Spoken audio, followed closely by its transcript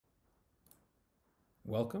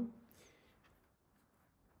Welcome.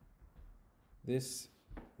 This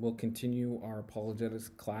will continue our apologetics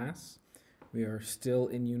class. We are still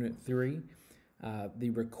in Unit 3. The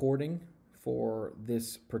recording for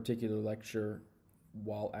this particular lecture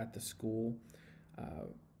while at the school,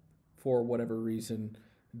 for whatever reason,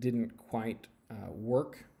 didn't quite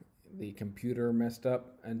work. The computer messed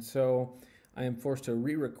up, and so I am forced to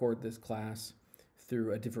re-record this class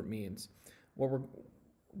through a different means.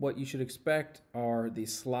 What you should expect are the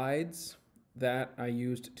slides that I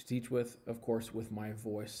used to teach with, of course, with my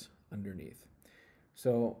voice underneath.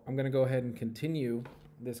 So I'm going to go ahead and continue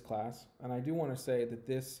this class, and I do want to say that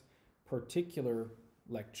this particular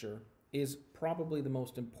lecture is probably the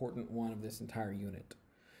most important one of this entire unit.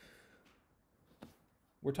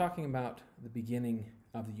 We're talking about the beginning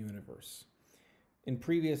of the universe. In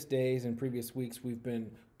previous days and previous weeks, we've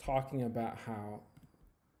been talking about how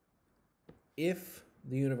if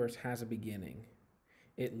the universe has a beginning,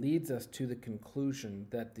 it leads us to the conclusion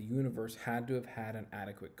that the universe had to have had an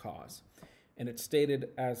adequate cause. And it's stated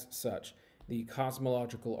as such, the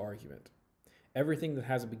cosmological argument. Everything that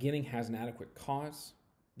has a beginning has an adequate cause.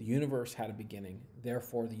 The universe had a beginning,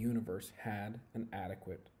 therefore the universe had an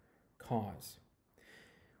adequate cause.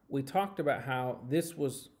 We talked about how this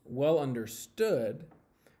was well understood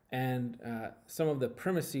and some of the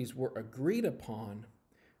premises were agreed upon.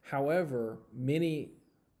 However, many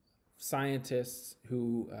scientists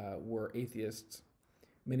who were atheists,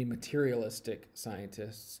 many materialistic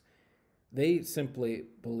scientists, they simply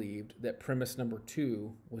believed that premise number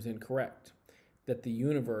 2 was incorrect, that the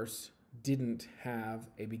universe didn't have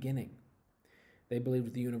a beginning. They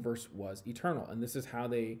believed the universe was eternal, and this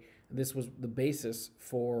was the basis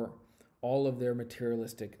for all of their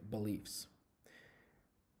materialistic beliefs.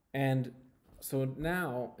 And so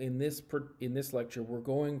now in this lecture, we're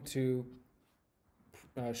going to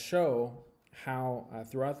show how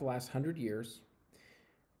throughout the last 100 years,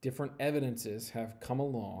 different evidences have come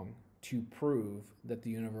along to prove that the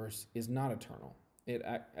universe is not eternal. It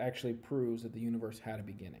actually proves that the universe had a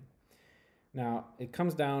beginning. Now, it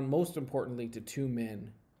comes down most importantly to two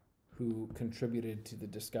men who contributed to the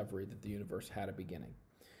discovery that the universe had a beginning.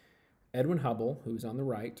 Edwin Hubble, who's on the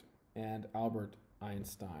right, and Albert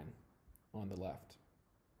Einstein on the left.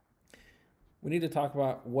 We need to talk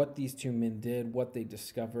about what these two men did, what they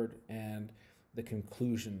discovered, and the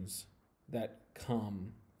conclusions that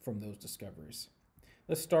come from those discoveries.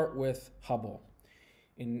 Let's start with Hubble.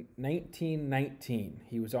 In 1919,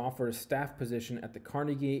 he was offered a staff position at the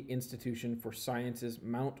Carnegie Institution for Science's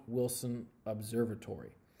Mount Wilson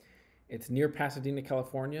Observatory. It's near Pasadena,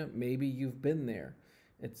 California. Maybe you've been there.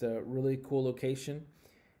 It's a really cool location.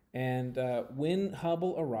 And when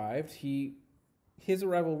Hubble arrived, his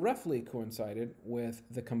arrival roughly coincided with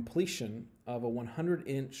the completion of a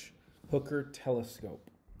 100-inch Hooker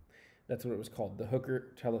telescope. That's what it was called, the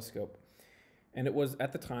Hooker telescope. And it was,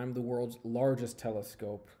 at the time, the world's largest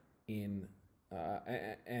telescope and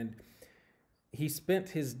he spent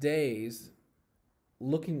his days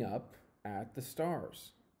looking up at the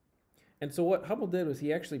stars. And so what Hubble did was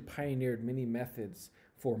he actually pioneered many methods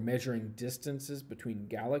for measuring distances between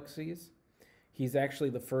galaxies. He's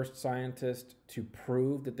actually the first scientist to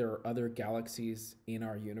prove that there are other galaxies in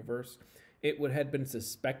our universe. It had been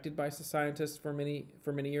suspected by scientists for many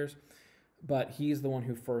years, but he's the one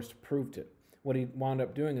who first proved it. What he wound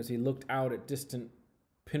up doing is he looked out at distant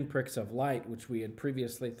pinpricks of light, which we had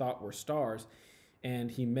previously thought were stars,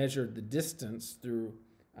 and he measured the distance through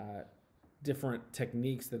different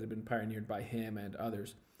techniques that had been pioneered by him and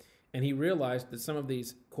others. And he realized that some of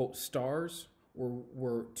these, quote, stars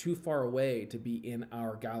were too far away to be in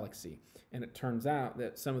our galaxy. And it turns out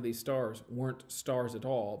that some of these stars weren't stars at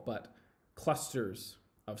all, but clusters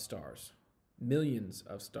of stars, millions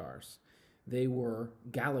of stars. They were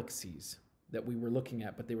galaxies that we were looking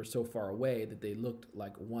at, but they were so far away that they looked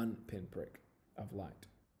like one pinprick of light.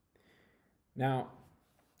 Now,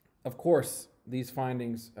 of course, these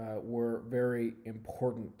findings were very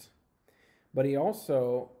important, but he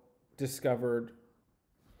also discovered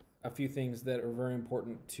a few things that are very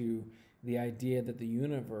important to the idea that the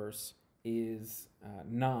universe is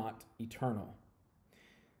not eternal.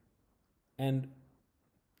 And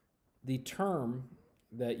the term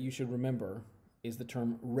that you should remember is the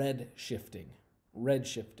term redshifting.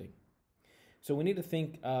 Redshifting. So we need to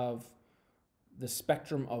think of the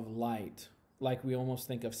spectrum of light like we almost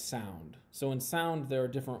think of sound. So in sound, there are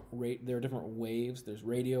different waves. There's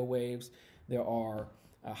radio waves. There are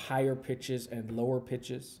higher pitches and lower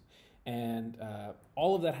pitches. And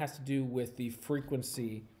all of that has to do with the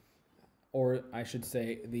frequency, or I should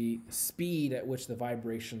say the speed at which the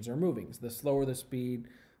vibrations are moving. So the slower the speed,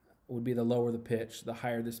 would be the lower the pitch, the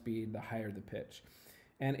higher the speed, the higher the pitch.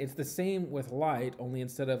 And it's the same with light, only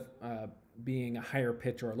instead of being a higher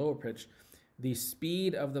pitch or a lower pitch, the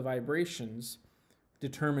speed of the vibrations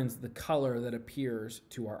determines the color that appears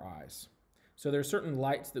to our eyes. So there are certain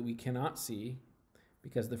lights that we cannot see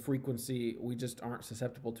because the frequency, we just aren't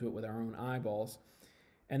susceptible to it with our own eyeballs.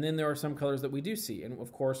 And then there are some colors that we do see. And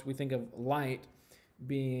of course, we think of light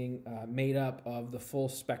being made up of the full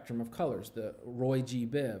spectrum of colors, the Roy G.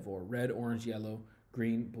 Biv, or red, orange, yellow,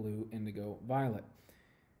 green, blue, indigo, violet.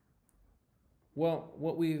 Well,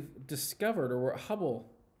 what we've discovered, or what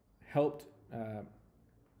Hubble helped,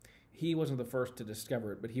 he wasn't the first to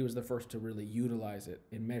discover it, but he was the first to really utilize it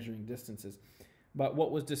in measuring distances. But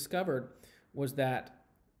what was discovered was that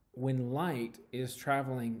when light is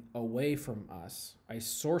traveling away from us, a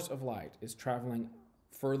source of light is traveling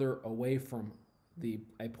further away from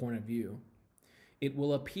a point of view, it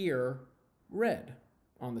will appear red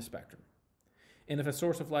on the spectrum. And if a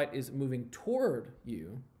source of light is moving toward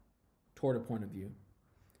you, toward a point of view,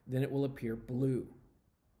 then it will appear blue.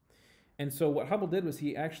 And so what Hubble did was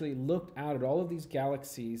he actually looked out at all of these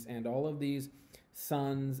galaxies and all of these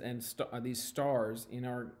suns and these stars in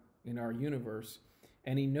our universe,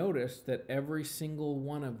 and he noticed that every single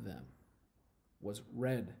one of them was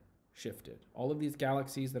red shifted. All of these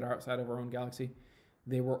galaxies that are outside of our own galaxy,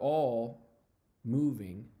 they were all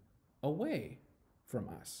moving away from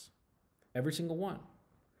us. Every single one,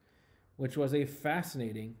 which was a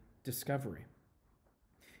fascinating discovery.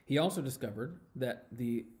 He also discovered that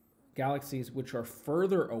the galaxies which are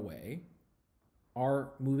further away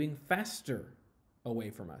are moving faster away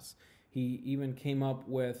from us. He even came up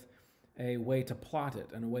with a way to plot it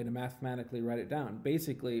and a way to mathematically write it down.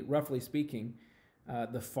 Basically, roughly speaking,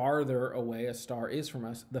 the farther away a star is from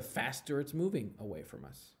us, the faster it's moving away from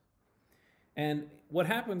us. And what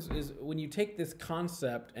happens is when you take this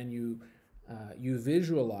concept and you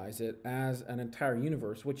visualize it as an entire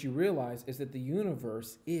universe, what you realize is that the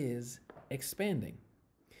universe is expanding.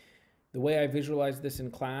 The way I visualize this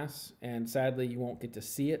in class, and sadly you won't get to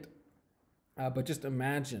see it, but just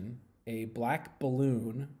imagine a black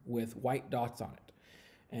balloon with white dots on it.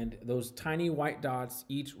 And those tiny white dots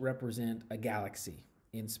each represent a galaxy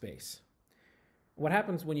in space. What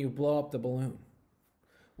happens when you blow up the balloon?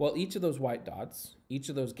 Well, each of those white dots, each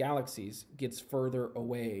of those galaxies gets further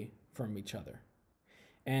away from each other.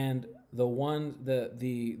 And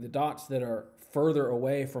the dots that are further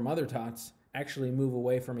away from other dots actually move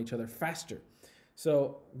away from each other faster.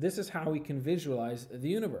 So this is how we can visualize the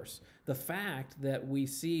universe. The fact that we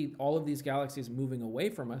see all of these galaxies moving away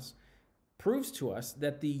from us proves to us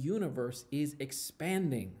that the universe is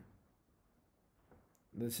expanding.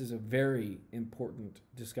 This is a very important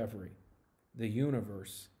discovery. The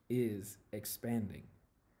universe is expanding.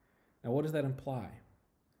 Now, what does that imply?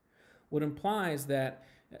 What implies that,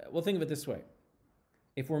 well, think of it this way.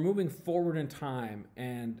 If we're moving forward in time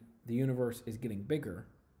and the universe is getting bigger,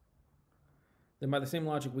 then by the same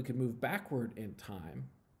logic, we could move backward in time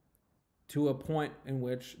to a point in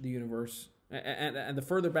which the universe, and the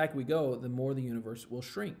further back we go, the more the universe will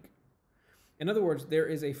shrink. In other words, there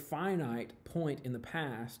is a finite point in the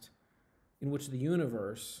past in which the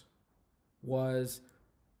universe was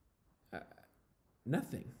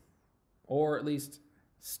nothing, or at least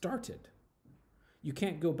started. You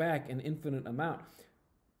can't go back an infinite amount.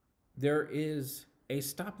 There is a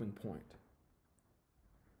stopping point.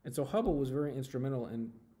 And so Hubble was very instrumental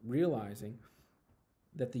in realizing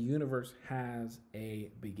that the universe has a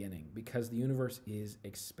beginning because the universe is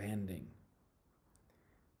expanding.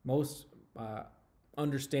 Most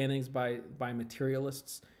understandings by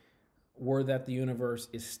materialists were that the universe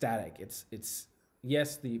is static. It's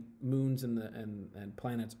yes, the moons and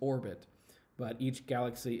planets orbit, but each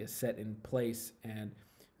galaxy is set in place and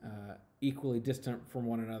equally distant from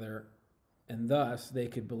one another, and thus they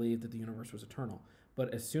could believe that the universe was eternal.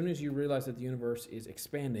 But as soon as you realize that the universe is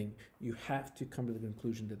expanding, you have to come to the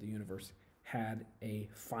conclusion that the universe had a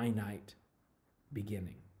finite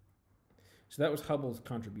beginning. So that was Hubble's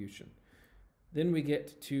contribution. Then we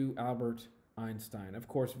get to Albert Einstein. Of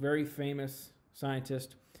course, very famous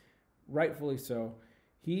scientist, rightfully so.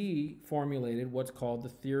 He formulated what's called the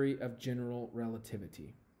theory of general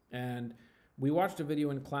relativity. And we watched a video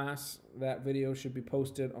in class. That video should be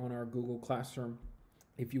posted on our Google Classroom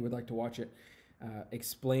if you would like to watch it,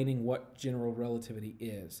 explaining what general relativity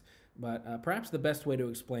is. But perhaps the best way to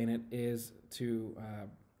explain it is to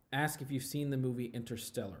ask if you've seen the movie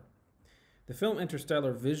Interstellar. The film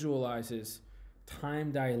Interstellar visualizes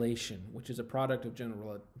time dilation, which is a product of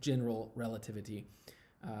general relativity.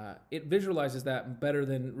 It visualizes that better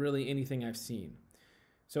than really anything I've seen.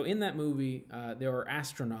 So in that movie, there are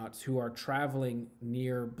astronauts who are traveling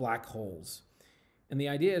near black holes. And the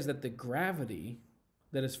idea is that the gravity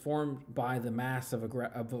that is formed by the mass of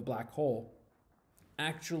a black hole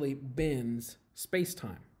actually bends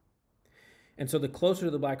space-time. And so the closer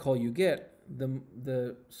to the black hole you get,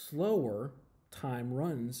 the slower time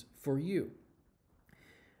runs for you.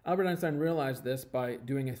 Albert Einstein realized this by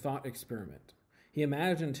doing a thought experiment. He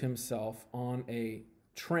imagined himself on a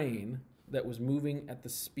train that was moving at the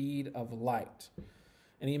speed of light.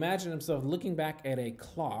 And he imagined himself looking back at a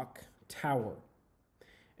clock tower.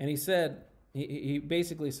 And he said, he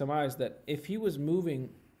basically surmised that if he was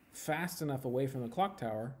moving fast enough away from the clock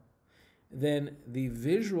tower, then the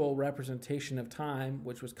visual representation of time,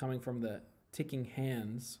 which was coming from the ticking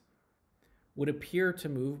hands, would appear to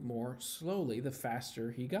move more slowly the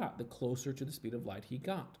faster he got, the closer to the speed of light he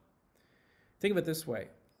got. Think of it this way.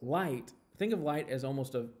 Think of light as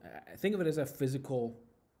think of it as a physical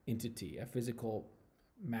entity, a physical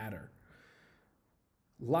matter.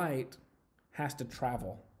 Light has to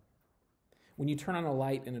travel. When you turn on a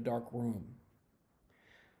light in a dark room,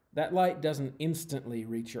 that light doesn't instantly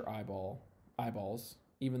reach your eyeballs,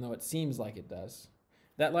 even though it seems like it does.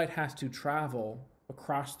 That light has to travel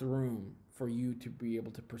across the room for you to be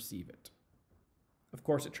able to perceive it. Of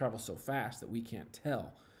course, it travels so fast that we can't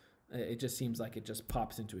tell. It just seems like it just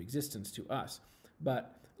pops into existence to us.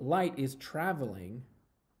 But light is traveling,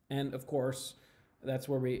 and of course, that's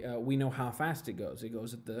where we know how fast it goes. It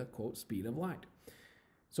goes at the, quote, speed of light.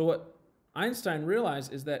 So what Einstein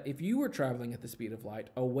realized is that if you were traveling at the speed of light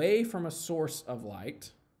away from a source of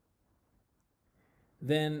light,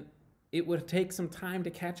 then it would take some time to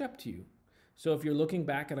catch up to you. So if you're looking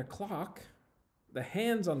back at a clock, the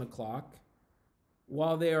hands on the clock,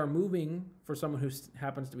 while they are moving for someone who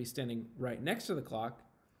happens to be standing right next to the clock,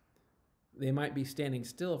 they might be standing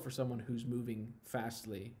still for someone who's moving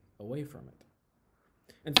fastly away from it.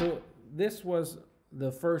 And so this was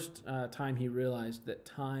the first time he realized that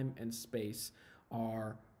time and space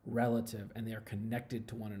are relative and they are connected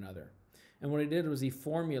to one another. And what he did was he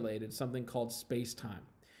formulated something called space-time.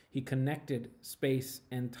 He connected space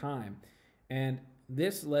and time. And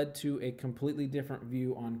this led to a completely different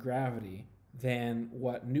view on gravity than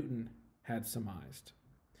what Newton had surmised.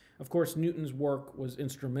 Of course, Newton's work was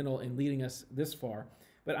instrumental in leading us this far,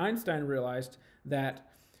 but Einstein realized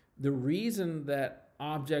that the reason that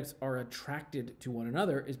objects are attracted to one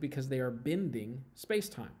another is because they are bending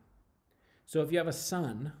space-time. So if you have a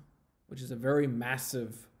sun, which is a very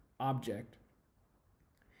massive object,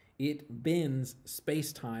 it bends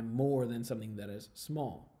space-time more than something that is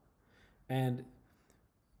small. And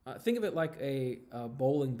think of it like a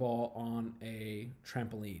bowling ball on a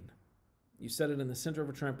trampoline. You set it in the center of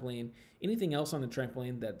a trampoline. Anything else on the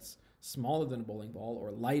trampoline that's smaller than a bowling ball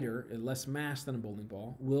or lighter, less mass than a bowling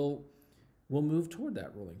ball, will move toward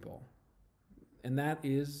that rolling ball. And that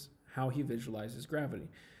is how he visualizes gravity.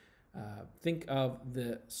 Think of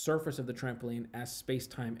the surface of the trampoline as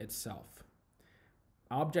space-time itself.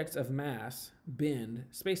 Objects of mass bend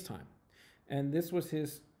space-time. And this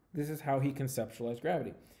is how he conceptualized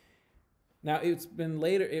gravity. Now,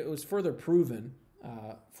 it was further proven.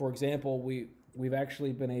 For example, we've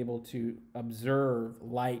actually been able to observe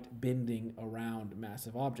light bending around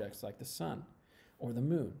massive objects like the sun or the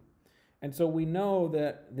moon. And so we know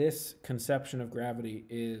that this conception of gravity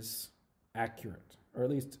is accurate, or at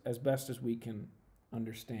least as best as we can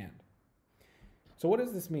understand. So what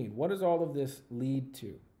does this mean? What does all of this lead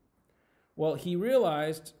to? Well, he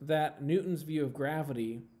realized that Newton's view of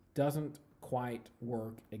gravity doesn't quite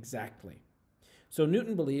work exactly. So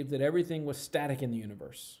Newton believed that everything was static in the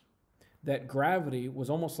universe, that gravity was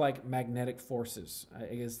almost like magnetic forces.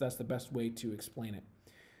 I guess that's the best way to explain it.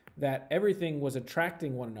 That everything was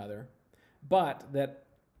attracting one another, but that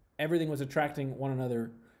everything was attracting one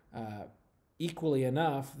another equally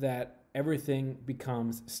enough that everything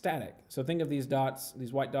becomes static. So think of these dots,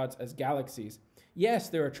 these white dots, as galaxies. Yes,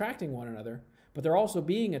 they're attracting one another, but they're also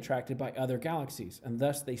being attracted by other galaxies, and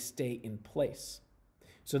thus they stay in place.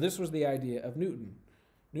 So this was the idea of Newton.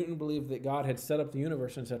 Newton believed that God had set up the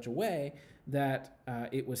universe in such a way that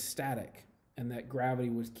it was static and that gravity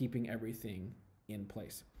was keeping everything in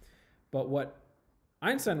place. But what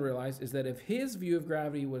Einstein realized is that if his view of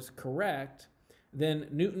gravity was correct, then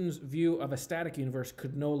Newton's view of a static universe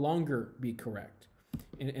could no longer be correct.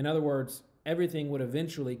 In other words, everything would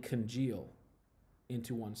eventually congeal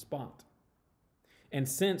into one spot. And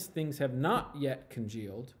since things have not yet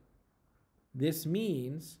congealed, this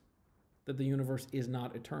means that the universe is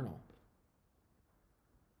not eternal.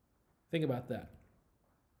 Think about that.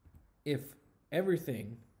 If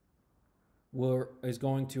everything is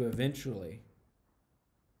going to eventually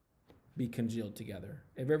be congealed together,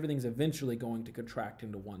 if everything's eventually going to contract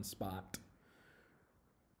into one spot,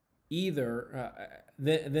 then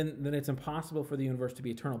it's impossible for the universe to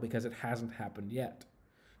be eternal because it hasn't happened yet.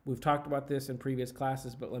 We've talked about this in previous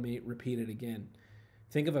classes, but let me repeat it again.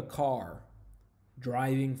 Think of a car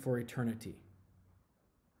driving for eternity.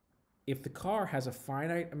 If the car has a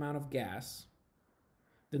finite amount of gas,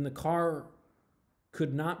 then the car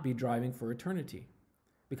could not be driving for eternity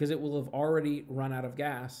because it will have already run out of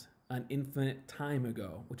gas an infinite time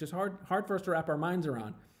ago, which is hard for us to wrap our minds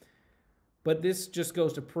around. But this just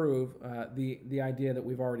goes to prove the idea that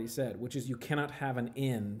we've already said, which is you cannot have an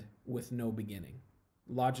end with no beginning,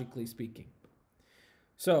 logically speaking.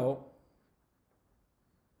 So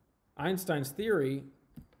Einstein's theory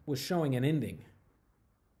was showing an ending,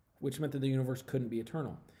 which meant that the universe couldn't be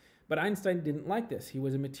eternal. But Einstein didn't like this. He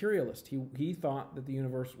was a materialist. He thought that the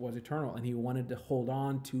universe was eternal, and he wanted to hold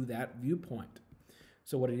on to that viewpoint.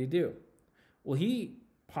 So what did he do? Well, he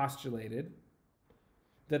postulated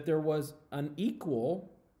that there was an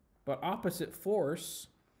equal but opposite force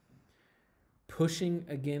pushing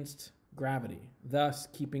against gravity, thus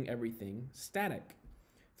keeping everything static.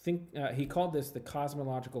 He called this the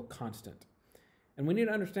cosmological constant. And we need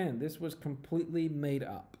to understand this was completely made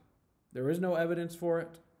up. There is no evidence for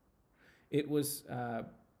it. It was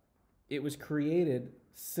created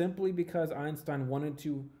simply because Einstein wanted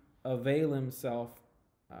to avail himself.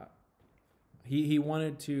 He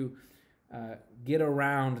wanted to get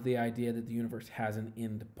around the idea that the universe has an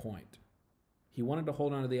end point. He wanted to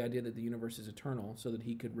hold on to the idea that the universe is eternal so that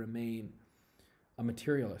he could remain a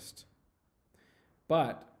materialist.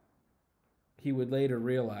 But he would later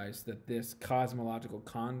realize that this cosmological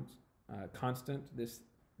constant, this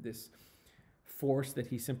force that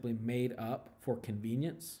he simply made up for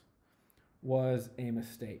convenience, was a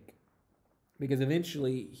mistake. Because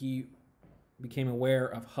eventually he became aware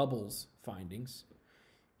of Hubble's findings.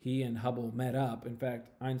 He and Hubble met up. In fact,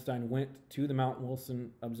 Einstein went to the Mount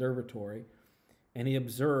Wilson Observatory and he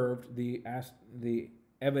observed the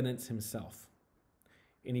evidence himself.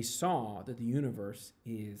 And he saw that the universe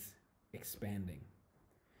is expanding.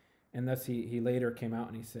 And thus he later came out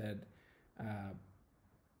and he said, well,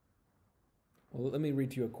 let me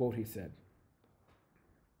read to you a quote he said.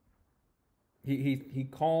 He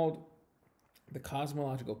called the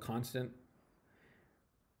cosmological constant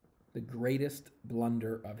the greatest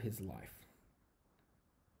blunder of his life.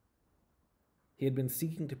 He had been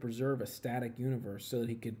seeking to preserve a static universe so that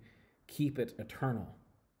he could keep it eternal.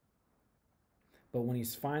 But when he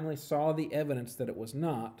finally saw the evidence that it was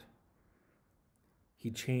not, he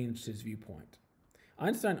changed his viewpoint.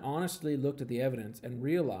 Einstein honestly looked at the evidence and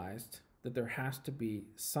realized that there has to be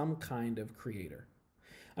some kind of creator.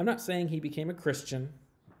 I'm not saying he became a Christian,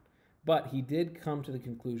 but he did come to the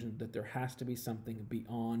conclusion that there has to be something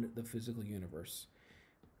beyond the physical universe,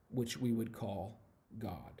 which we would call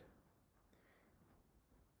God.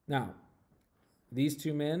 Now, these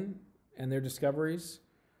two men and their discoveries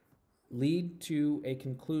lead to a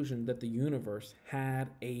conclusion that the universe had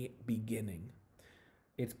a beginning.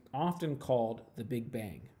 It's often called the Big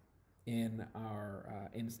Bang in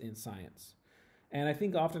in science. And I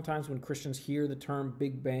think oftentimes when Christians hear the term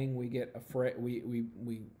Big Bang, we get afraid,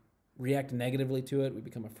 we react negatively to it. We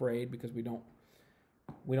become afraid because we don't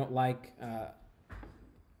like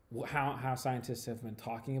how scientists have been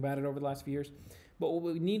talking about it over the last few years. But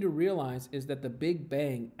what we need to realize is that the Big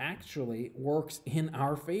Bang actually works in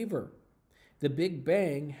our favor. The Big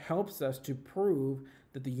Bang helps us to prove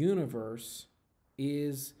that the universe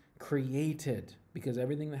is created, because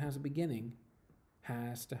everything that has a beginning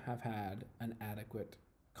has to have had an adequate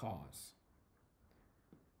cause.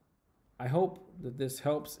 I hope that this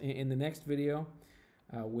helps. In the next video,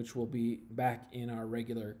 which will be back in our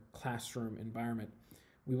regular classroom environment,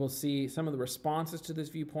 we will see some of the responses to this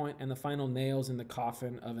viewpoint and the final nails in the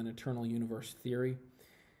coffin of an eternal universe theory.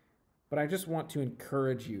 But I just want to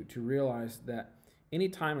encourage you to realize that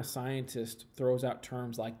anytime a scientist throws out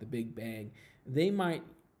terms like the Big Bang, they might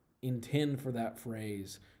intend for that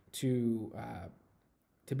phrase to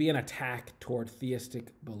be an attack toward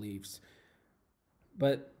theistic beliefs.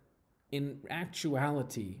 But in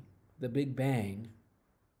actuality, the Big Bang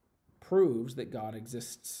proves that God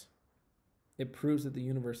exists. It proves that the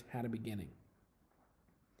universe had a beginning.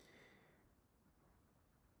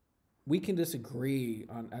 We can disagree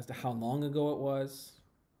as to how long ago it was,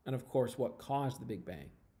 and of course what caused the Big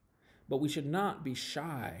Bang. But we should not be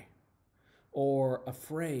shy or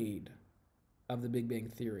afraid of the Big Bang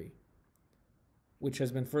theory, which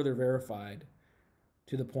has been further verified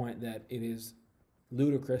to the point that it is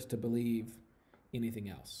ludicrous to believe anything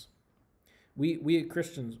else. We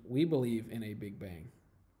Christians, we believe in a Big Bang.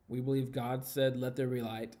 We believe God said, "Let there be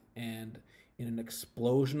light," and in an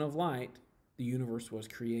explosion of light, the universe was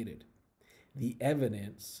created. The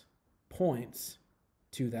evidence points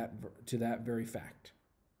to that very fact.